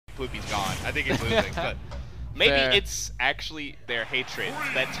Poopy's gone. I think he's losing, but maybe it's actually their hatred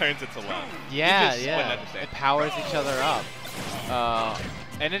that turns into love. Yeah, yeah. It powers each other up.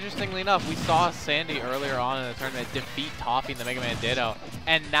 And interestingly enough, we saw Sandy earlier on in the tournament defeat Toffee in the Mega Man Ditto,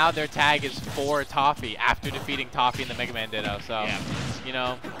 and now their tag is for Toffee after defeating Toffee in the Mega Man Ditto. So, you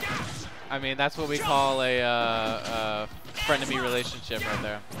know, I mean, that's what we call a frenemy relationship right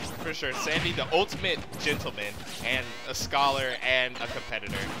there. For sure. Sandy, the ultimate gentleman, and a scholar, and a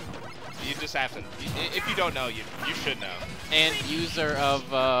competitor. You just have to, if you don't know, you should know. And user of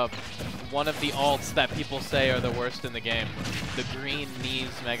one of the alts that people say are the worst in the game, the green knees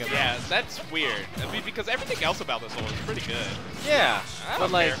Mega Man. Yeah, that's weird. I mean, because everything else about this ult is pretty good. Yeah, but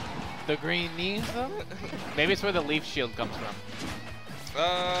like, care. the green knees though? Maybe it's where the leaf shield comes from.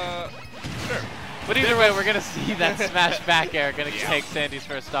 Sure. But either way, we're going to see that smash back air going to take Sandy's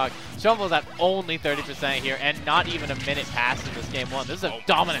first stock. Chumples at only 30% here, and not even a minute past in this game one. This is a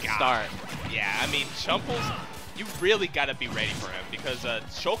dominant start. Yeah, I mean, Chumples, you really got to be ready for him, because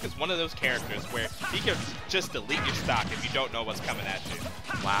Shulk is one of those characters where he can just delete your stock if you don't know what's coming at you.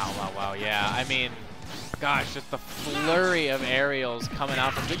 Wow, wow, wow, yeah. I mean, gosh, just the flurry of aerials coming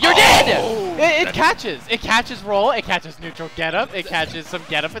out from... You're dead! It catches. It catches roll. It catches neutral get-up. It catches some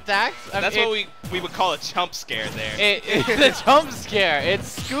get-up attacks. That's what we would call a chump scare there. The jump scare. It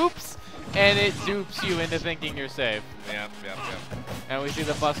scoops, and it dupes you into thinking you're safe. Yep. And we see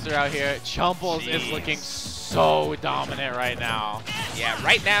the Buster out here. Chumples is looking so dominant right now. Yeah,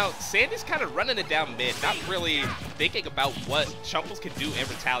 right now, Sandy's kind of running it down mid, not really thinking about what Chumples can do in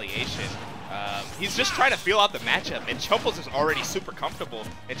retaliation. He's just trying to feel out the matchup, and Chumples is already super comfortable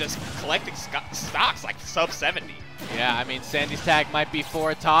and just collecting stocks like sub 70. Yeah, I mean, Sandy's tag might be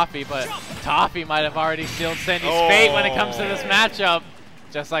for Toffee, but Toffee might have already sealed Sandy's fate when it comes to this matchup.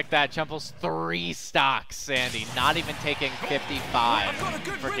 Just like that, Chumples 3 stocks, Sandy, not even taking 55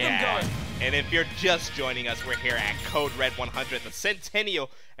 for game one. And if you're just joining us, we're here at Code Red 100, the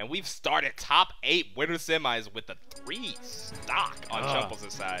Centennial, and we've started top 8 winner semis with a 3 stock on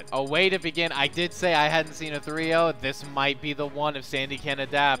Chumples' side. A way to begin. I did say I hadn't seen a 3-0. This might be the one if Sandy can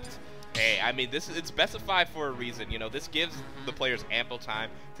adapt. Hey, I mean, it's specified for a reason. You know, this gives the players ample time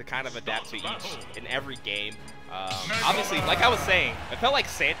to kind of adapt to each and every game. Obviously, like I was saying, it felt like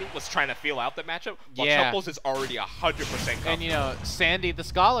Sandy was trying to feel out the matchup, while Chumples is already 100% comfortable. And, you know, Sandy the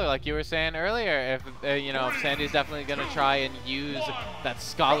Scholar, like you were saying earlier, if, you know, Sandy's definitely going to try and use that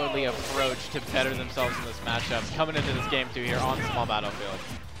scholarly approach to better themselves in this matchup. Coming into this game, too, here on the small battlefield.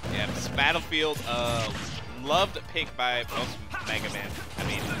 Yeah, this battlefield, loved pick by most Mega Man. I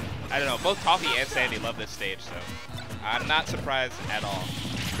mean, I don't know, both Toffee and Sandy love this stage, so I'm not surprised at all.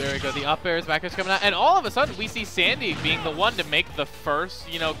 There we go, the up airs, back airs coming out, and all of a sudden we see Sandy being the one to make the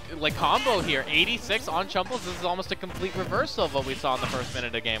first, you know, like combo here. 86 on Chumples. This is almost a complete reversal of what we saw in the first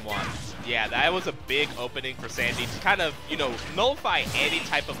minute of game one. Yeah, that was a big opening for Sandy to kind of, you know, nullify any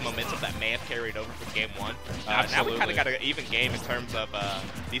type of momentum that may have carried over from game one. Now we kind of got an even game in terms of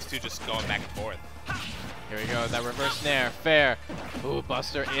these two just going back and forth. Here we go, that reverse snare, fair. Ooh,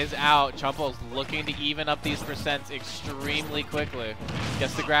 Buster is out. Chumples looking to even up these percents extremely quickly.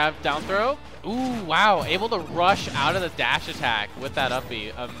 Gets the grab, down throw. Ooh, wow, able to rush out of the dash attack with that up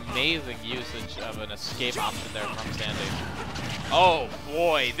B. Amazing usage of an escape option there from Sandy. Oh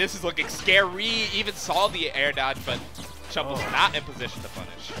boy, this is looking scary. Even saw the air dodge, but Chumples not in position to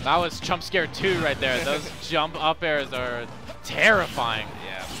punish. That was Chump Scare 2 right there. Those jump up airs are terrifying.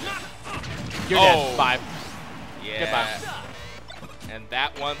 Yeah. You're dead. 5. Yeah. Goodbye. And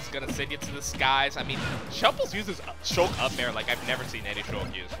that one's going to send you to the skies. I mean, Chumples uses Shulk up air like I've never seen any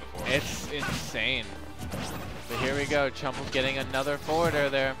Shulk use before. It's insane. But here we go. Chumples getting another forward air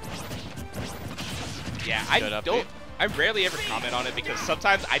there. Yeah, I rarely ever comment on it because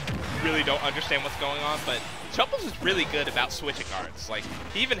sometimes I really don't understand what's going on, but Chumples is really good about switching arts. Like,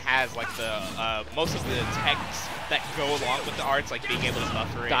 he even has like the most of the techs that go along with the arts, like being able to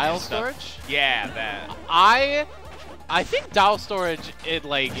buffer it. Dial storage? Yeah, that. I think dial storage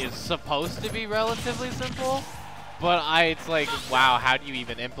is supposed to be relatively simple, but it's like, wow, how do you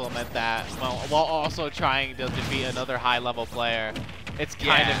even implement that while also trying to defeat another high level player? It's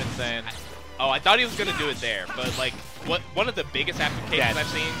kind of insane. I thought he was gonna do it there, but like one of the biggest applications I've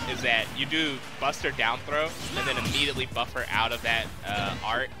seen is that you do Buster down throw and then immediately buffer out of that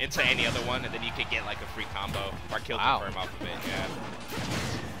art into any other one, and then you could get like a free combo or kill confirm off of it. Yeah.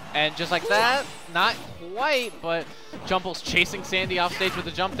 And just like that, not quite, but Chumples chasing Sandy off stage with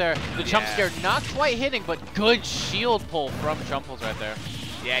the jump there. The jump scare not quite hitting, but good shield pull from Chumples right there.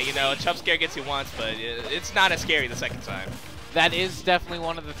 Yeah, you know, a jump scare gets you once, but it's not as scary the second time. That is definitely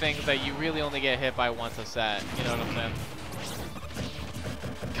one of the things that you really only get hit by once a set. You know what I'm saying?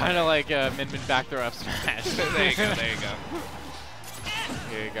 Kind of like Min Min back throw up smash. There you go, there you go.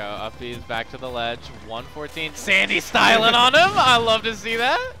 Here you go, up B's back to the ledge, 114. Sandy styling on him, I love to see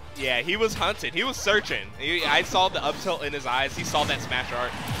that. Yeah, he was hunting, he was searching. I saw the up tilt in his eyes, he saw that smash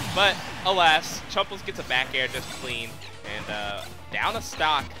art. But alas, Chumples gets a back air just clean and down a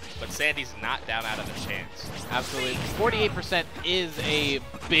stock, but Sandy's not down out of a chance. Absolutely, 48% is a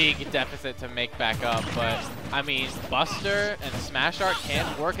big deficit to make back up, but I mean, Buster and smash art can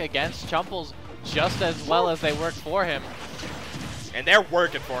work against Chumples just as well as they work for him. And they're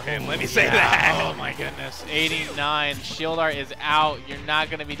working for him, let me say that. Oh my goodness, 89, shield art is out. You're not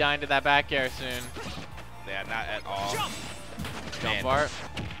gonna be dying to that back air soon. Yeah, not at all. Jump art.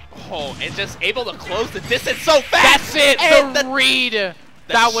 Oh, and just able to close the distance so fast. That's it, and the read.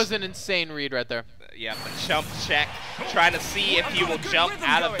 That was an insane read right there. Yeah, the jump check, trying to see if he will jump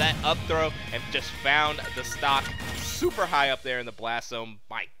out of that up throw, and just found the stock super high up there in the blast zone.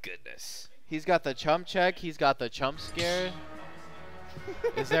 My goodness. He's got the chump check, he's got the chump scare.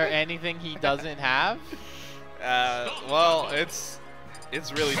 Is there anything he doesn't have? Well, it's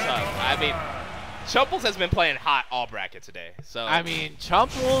really tough. I mean, Chumples has been playing hot all bracket today. So I mean,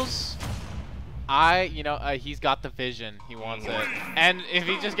 Chumples, he's got the vision. He wants it. And if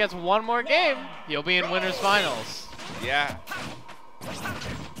he just gets one more game, he'll be in winners finals. Yeah.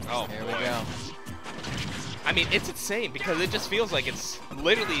 Oh, here boy. we go. I mean, it's insane because it just feels like it's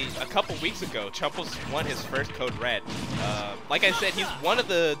literally a couple weeks ago Chumples won his first Code Red. Like I said, he's one of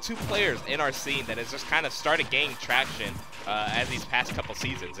the 2 players in our scene that has just kind of started gaining traction as these past couple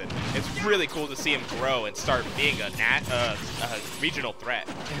seasons, and it's really cool to see him grow and start being a regional threat.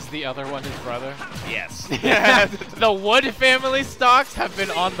 Is the other one his brother? Yes. The Wood family stocks have been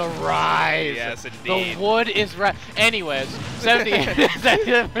on the rise. Yes, indeed. The Wood is right. Anyways,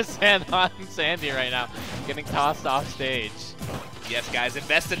 70% on Sandy right now, getting tossed off stage. Yes, guys,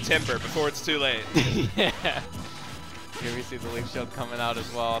 invest in Timber before it's too late. Yeah. Here we see the Leaf Shield coming out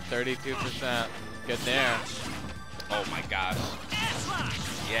as well, 32%. Good there. Oh my gosh.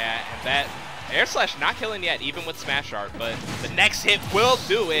 Yeah, and that air slash not killing yet, even with smash art, but the next hit will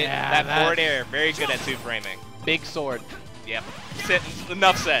do it. Yeah, that forward air, very good at 2 framing. Big sword. Yep.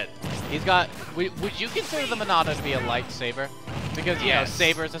 Enough said. He's got. Would you consider the Monado to be a light saber? Because you know,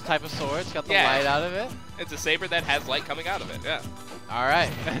 saber is this type of sword. It's got the light out of it. It's a saber that has light coming out of it. Yeah. All right.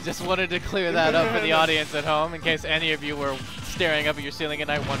 I just wanted to clear that up for the audience at home, in case any of you were staring up at your ceiling at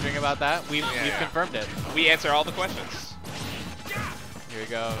night wondering about that. We've confirmed it. We answer all the questions. Here we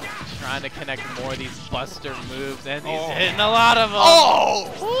go. Trying to connect more of these Buster moves, and he's hitting a lot of them.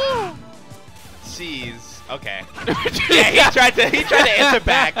 Oh! Jeez. Okay. Yeah, he tried to answer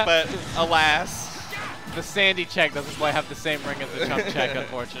back, but alas. The Sandy check doesn't quite have the same ring as the Chump check,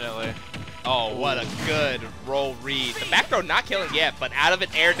 unfortunately. Oh, what a good roll read. The back throw not killing yet, but out of an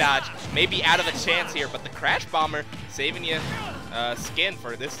air dodge, maybe out of a chance here, but the Crash Bomber saving you skin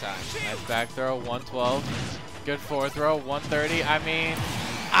for this time. Nice back throw, 112. Good forward throw, 130. I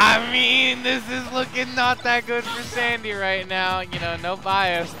mean, this is looking not that good for Sandy right now. You know, no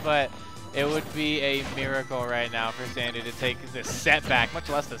bias, but it would be a miracle right now for Sandy to take this setback, much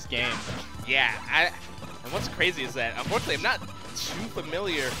less this game. Yeah, and what's crazy is that, unfortunately, I'm not too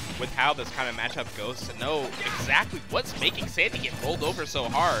familiar with how this kind of matchup goes to know exactly what's making Sandy get rolled over so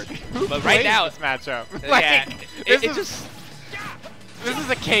hard. But right now, this matchup. Yeah, this is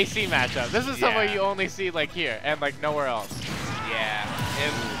a KC matchup. This is somewhere you only see like here and like nowhere else. Yeah,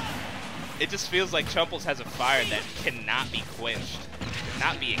 it just feels like Chumples has a fire that cannot be quenched,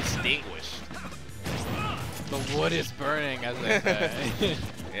 cannot be extinguished. The wood is burning, as they say.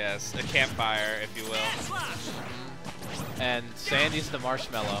 Yes, a campfire, if you will. And Sandy's the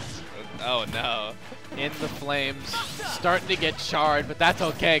marshmallow. Oh no. In the flames, starting to get charred, but that's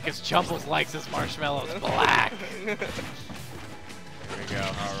okay, because Chumples likes his marshmallows black. Here we go.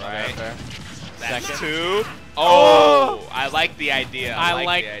 All right. That's second. 2. Oh! I like the idea. I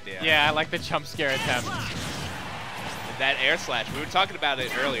like the idea. Yeah, I like the jump scare attempt. That air slash, we were talking about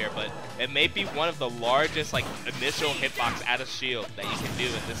it earlier, but it may be one of the largest like initial hitbox out of shield that you can do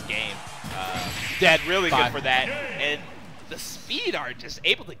in this game. Really good for that. And the speed art just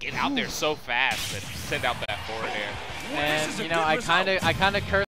able to get out there so fast and send out that forward air. And you know, I kind of curse